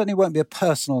 There certainly won't be a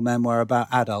personal memoir about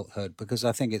adulthood, because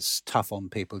I think it's tough on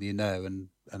people, and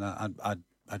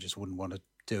I just wouldn't want to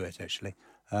do it, actually.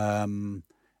 And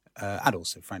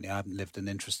also, frankly, I haven't lived an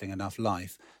interesting enough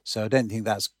life, so I don't think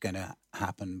that's going to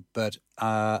happen. But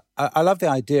I love the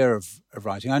idea of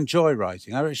writing. I enjoy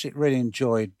writing. I actually really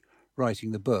enjoyed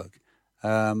writing the book.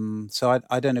 So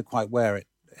I don't know quite where it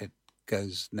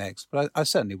goes next, but I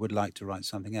certainly would like to write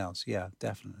something else. Yeah,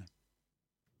 definitely.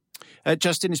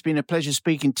 Justin, it's been a pleasure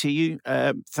speaking to you.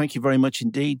 Thank you very much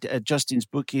indeed. Justin's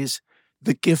book is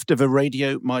The Gift of a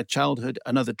Radio, My Childhood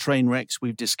and Other Train Wrecks.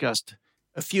 We've discussed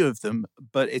a few of them,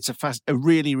 but it's a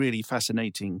really, really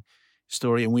fascinating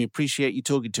story, and we appreciate you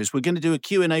talking to us. We're going to do a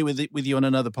Q&A with you on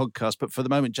another podcast, but for the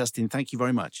moment, Justin, thank you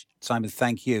very much. Simon,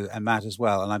 thank you, and Matt as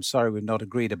well. And I'm sorry we've not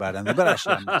agreed about anything, but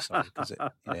actually I'm not sorry, because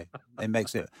it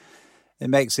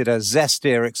makes it a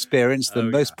zestier experience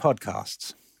than most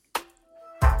podcasts.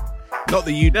 Not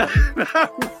that you know.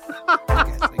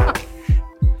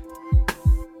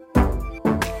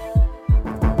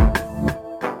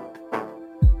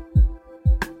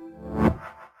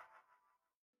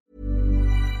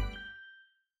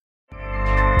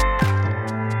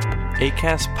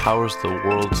 Acast powers the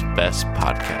world's best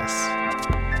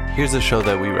podcasts. Here's a show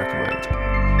that we recommend.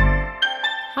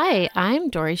 Hi, I'm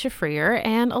Dory Shafrier,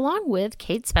 and along with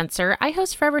Kate Spencer, I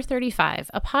host Forever 35,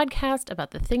 a podcast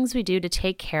about the things we do to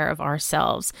take care of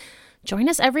ourselves. Join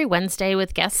us every Wednesday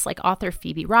with guests like author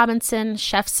Phoebe Robinson,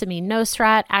 chef Samin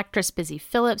Nosrat, actress Busy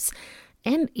Phillips,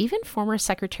 and even former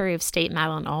Secretary of State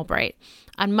Madeleine Albright.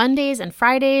 On Mondays and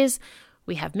Fridays,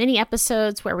 we have mini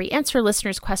episodes where we answer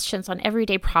listeners' questions on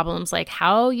everyday problems like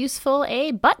how useful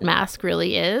a butt mask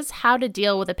really is, how to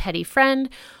deal with a petty friend,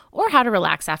 or how to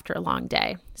relax after a long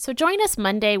day. So join us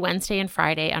Monday, Wednesday, and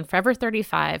Friday on Forever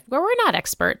 35, where we're not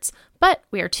experts, but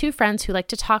we are two friends who like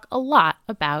to talk a lot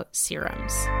about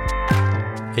serums.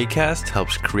 Acast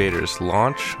helps creators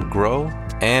launch, grow,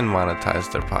 and monetize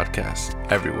their podcasts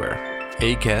everywhere.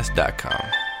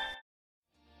 Acast.com.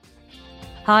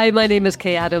 Hi, my name is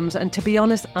Kay Adams, and to be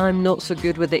honest, I'm not so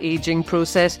good with the ageing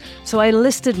process, so I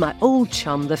enlisted my old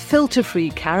chum, the filter-free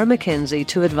Cara McKenzie,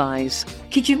 to advise.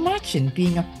 Could you imagine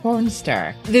being a porn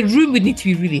star? The room would need to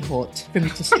be really hot for me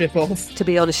to strip off. To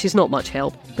be honest, she's not much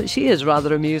help, but she is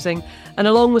rather amusing. And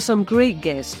along with some great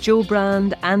guests, Joe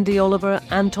Brand, Andy Oliver,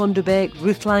 Anton Dubeck,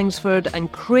 Ruth Langsford,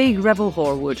 and Craig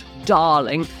Revel-Horwood,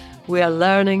 darling, we are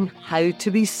learning how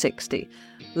to be 60.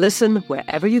 Listen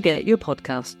wherever you get your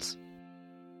podcasts.